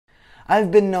I've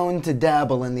been known to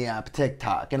dabble in the app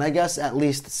TikTok, and I guess at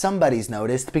least somebody's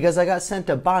noticed because I got sent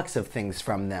a box of things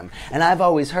from them. And I've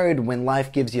always heard when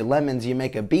life gives you lemons, you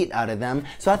make a beat out of them,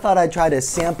 so I thought I'd try to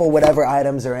sample whatever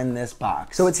items are in this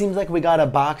box. So it seems like we got a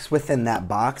box within that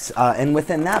box, and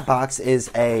within that box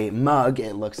is a mug,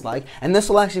 it looks like. And this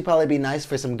will actually probably be nice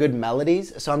for some good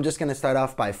melodies, so I'm just going to start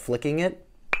off by flicking it.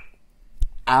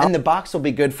 Ow. And the box will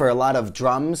be good for a lot of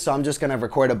drums, so I'm just going to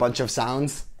record a bunch of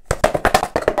sounds.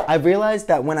 I've realized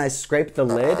that when I scrape the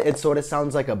lid, it sort of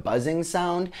sounds like a buzzing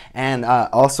sound, and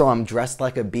also I'm dressed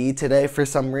like a bee today for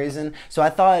some reason, so I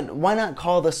thought, why not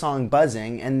call the song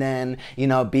Buzzing, and then, you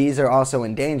know, bees are also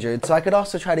endangered, so I could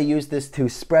also try to use this to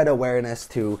spread awareness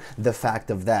to the fact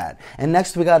of that. And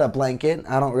next we got a blanket.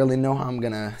 I don't really know how I'm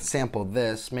gonna sample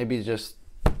this, maybe just...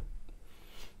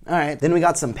 Alright, then we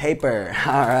got some paper.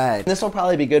 Alright, this will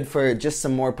probably be good for just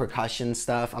some more percussion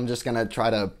stuff. I'm just gonna try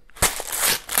to...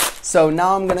 So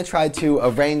now I'm going to try to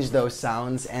arrange those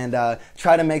sounds and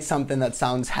try to make something that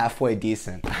sounds halfway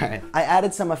decent. Alright. I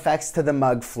added some effects to the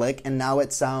mug flick and now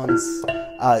it sounds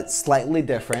slightly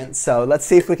different. So let's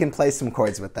see if we can play some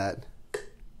chords with that.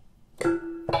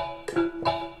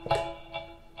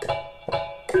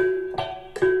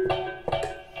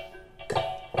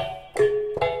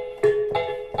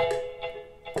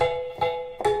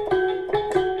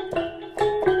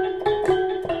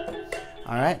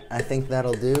 Alright, I think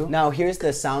that'll do. Now here's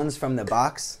the sounds from the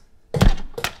box.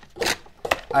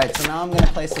 Alright, so now I'm going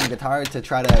to play some guitar to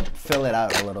try to fill it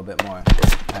out a little bit more.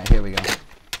 Alright, here we go.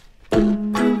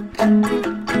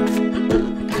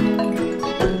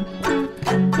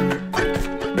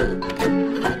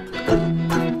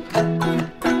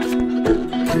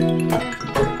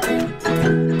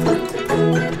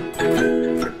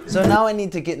 So now I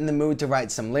need to get in the mood to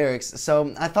write some lyrics,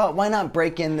 so I thought why not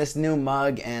break in this new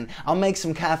mug and I'll make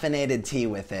some caffeinated tea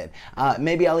with it.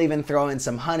 Maybe I'll even throw in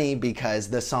some honey because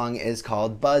the song is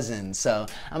called Buzzin', so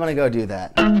I'm gonna go do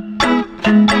that.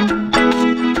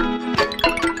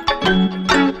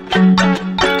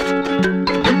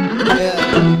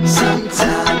 Yeah,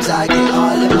 sometimes I get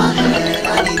all in my head,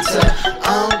 I need to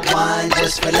unwind,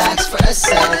 just relax for a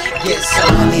sec. Get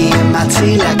some honey in my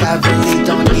tea like I really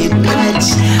don't need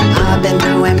much. I've been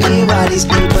doing me while these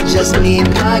people just need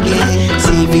mugging.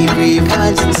 TV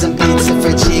reruns and some pizza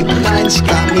for cheap lunch.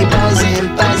 Got me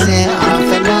buzzing, buzzing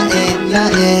off of nothing,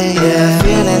 nothing, yeah.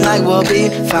 Feeling like we'll be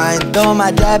fine, though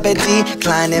my debit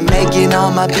declining, making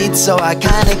all my beats so I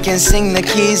kinda can sing the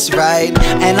keys right.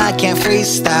 And I can't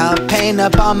freestyle, paint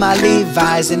up all my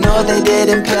Levi's, and no they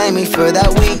didn't play me for that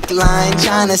weak line.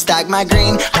 Trying to stack my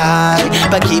green high,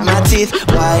 but keep my teeth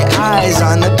white, eyes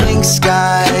on the pink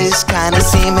skies, kinda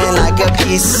seeming like a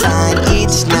peace sign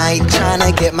each night. Trying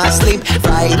to get my sleep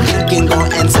right, thinking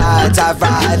going tides, I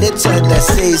ride it to the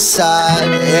seaside,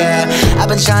 yeah. I've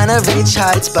been trying to reach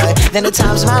heights, but then at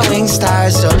times my wings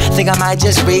tired, so think I might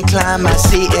just recline my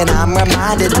seat. And I'm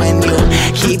reminded when you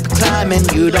keep climbing,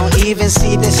 you don't even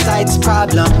see the sights.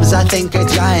 Problems I think are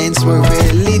giants will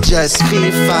really just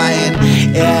be fine,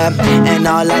 yeah. And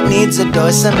all I need's a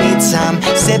dose of me time,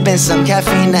 sipping some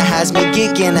caffeine that has me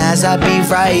geeking as I be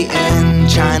writing,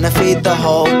 trying to feed the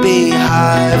whole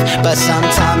beehive. But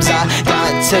sometimes I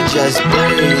got to just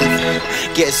breathe.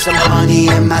 Get some honey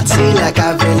in my tea like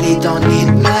I really don't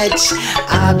need much.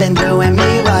 I've been doing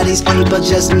me while these people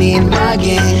just need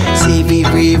mugging. TV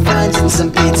reruns and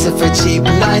some pizza for cheap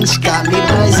lunch. Got me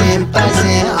buzzing,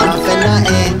 buzzing off of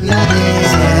nothing, nothing,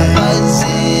 yeah.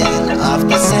 Buzzing off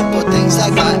the simple things I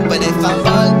got. But if I'm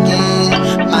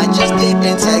bugging, might just dip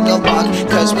and take a walk.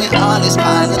 Cause when all is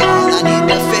piling on, I need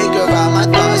to figure out my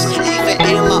thoughts. Even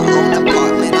in my own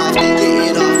apartment, often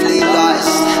getting awfully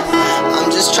lost. I'm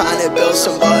just trying to build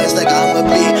some buzz like I'ma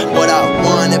be what I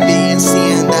wanna be, and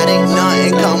seeing that ain't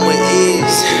nothing come with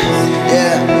ease.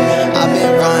 Yeah, I've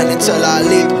been running till I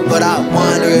leap, but I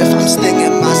wonder if I'm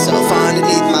sticking myself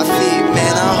underneath my feet.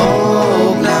 Man, I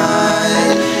hope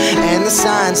not. And the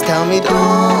signs tell me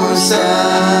don't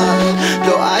stop,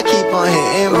 though I keep on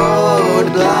hitting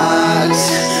roadblocks.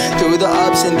 Through the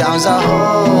ups and downs I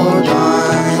hold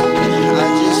on. I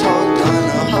just hold on,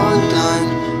 I hold on.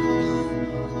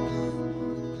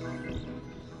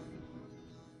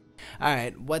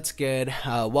 Alright, what's good?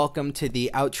 Welcome to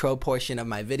the outro portion of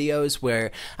my videos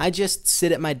where I just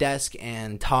sit at my desk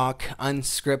and talk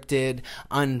unscripted,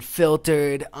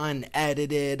 unfiltered,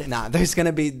 unedited. Nah, there's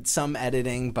gonna be some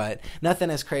editing, but nothing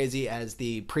as crazy as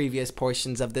the previous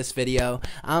portions of this video.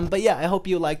 But yeah, I hope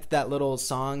you liked that little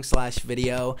song slash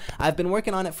video. I've been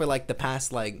working on it for like the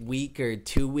past like week or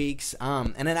 2 weeks,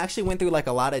 and it actually went through like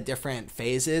a lot of different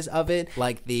phases of it.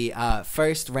 Like the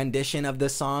first rendition of the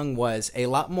song was a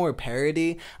lot more parody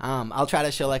parody. I'll try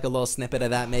to show like a little snippet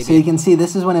of that maybe. So you can see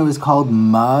this is when it was called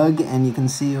Mug, and you can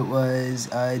see it was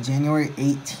January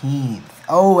 18th.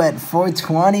 Oh, at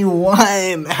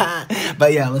 421.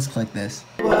 But yeah, let's click this.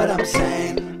 What I'm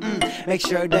saying, make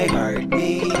sure they heard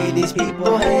me. These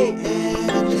people hating,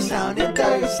 just sounding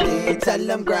thirsty. Tell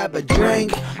them grab a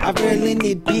drink. I really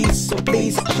need peace, so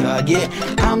please chug it.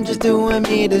 I'm just doing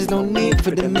me, there's no need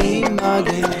for the mean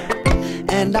mugging.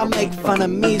 And I'll make fun of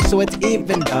me so it's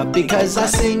evened up, because I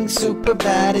sing super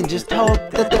bad and just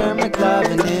hope that they're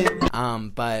McLovin' it.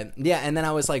 But yeah, and then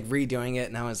I was like redoing it,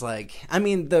 and I was like, I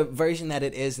mean, the version that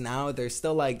it is now, there's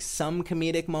still like some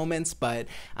comedic moments, but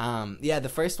yeah, the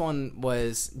first one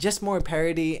was just more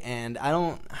parody, and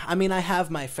I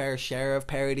have my fair share of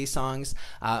parody songs,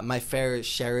 my fair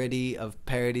sharity of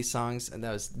parody songs, and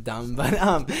that was dumb, but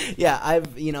yeah,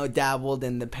 I've, you know, dabbled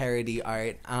in the parody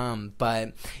art,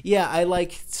 but yeah, I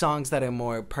like songs that are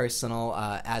more personal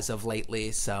as of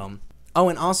lately, so. Oh,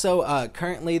 and also,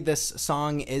 currently this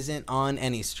song isn't on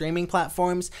any streaming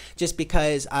platforms, just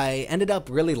because I ended up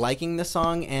really liking the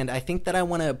song, and I think that I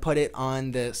want to put it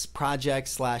on this project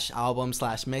slash album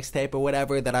slash mixtape or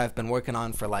whatever that I've been working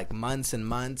on for like months and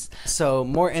months. So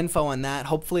more info on that.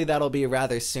 Hopefully that'll be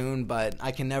rather soon, but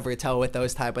I can never tell with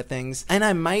those type of things. And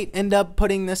I might end up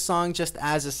putting this song just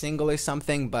as a single or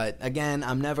something, but again,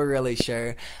 I'm never really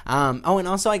sure. Oh, and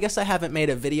also I guess I haven't made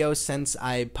a video since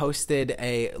I posted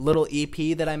a little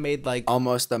EP that I made like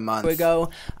almost a month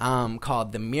ago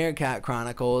called The Meerkat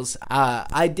Chronicles.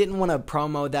 I didn't want to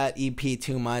promo that EP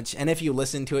too much, and if you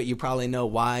listen to it you probably know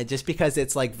why, just because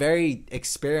it's like very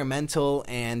experimental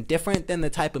and different than the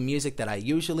type of music that I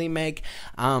usually make,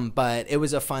 but it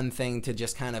was a fun thing to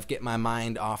just kind of get my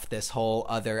mind off this whole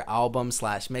other album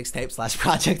slash mixtape slash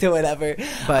project or whatever.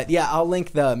 But yeah, I'll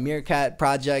link the Meerkat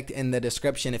project in the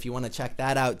description if you want to check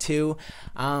that out too.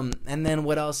 And then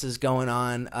what else is going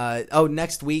on? Oh,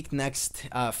 next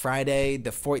Friday the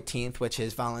 14th, which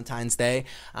is Valentine's Day,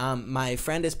 my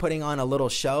friend is putting on a little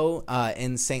show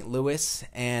in St. Louis,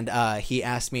 and he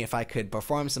asked me if I could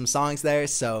perform some songs there,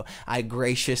 so I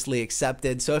graciously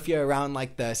accepted. So if you're around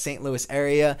like the St. Louis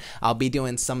area, I'll be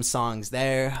doing some songs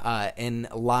there in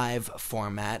live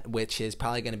format, which is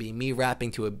probably going to be me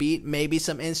rapping to a beat, maybe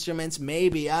some instruments,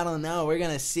 maybe, I don't know, we're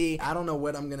gonna see. I don't know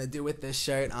what I'm gonna do with this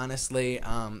shirt, honestly.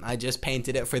 I just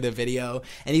painted it for the video,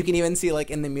 and you can even see like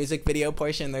in the music video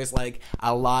portion there's like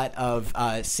a lot of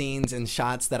scenes and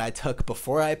shots that I took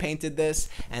before I painted this,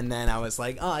 and then I was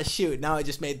like, oh shoot, now I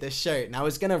just made this shirt, and I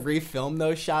was gonna refilm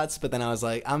those shots, but then I was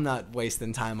like, I'm not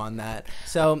wasting time on that.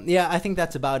 So yeah, I think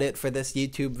that's about it for this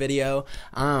YouTube video.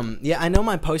 Yeah, I know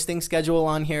my posting schedule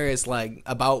on here is like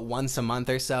about once a month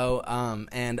or so,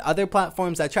 and other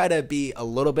platforms I try to be a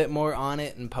little bit more on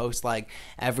it and post like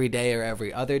every day or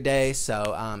every other day,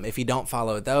 so if you don't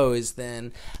follow those,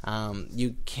 then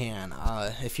you can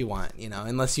if you want, you know,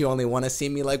 unless you only want to see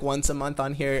me like once a month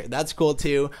on here, that's cool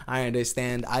too. I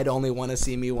understand. I'd only want to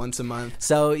see me once a month.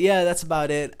 So yeah, that's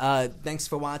about it. Thanks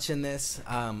for watching this,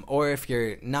 or if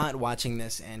you're not watching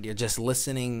this and you're just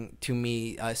listening to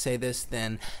me say this,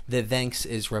 then the thanks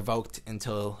is revoked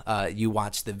until you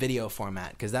watch the video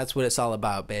format, because that's what it's all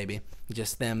about, baby,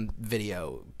 just them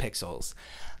video pixels.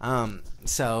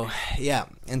 So yeah,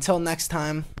 until next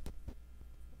time,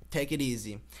 take it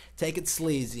easy, take it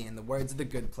sleazy, in the words of The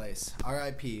Good Place.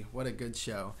 R.I.P. What a good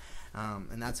show.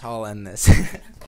 And that's how I'll end this.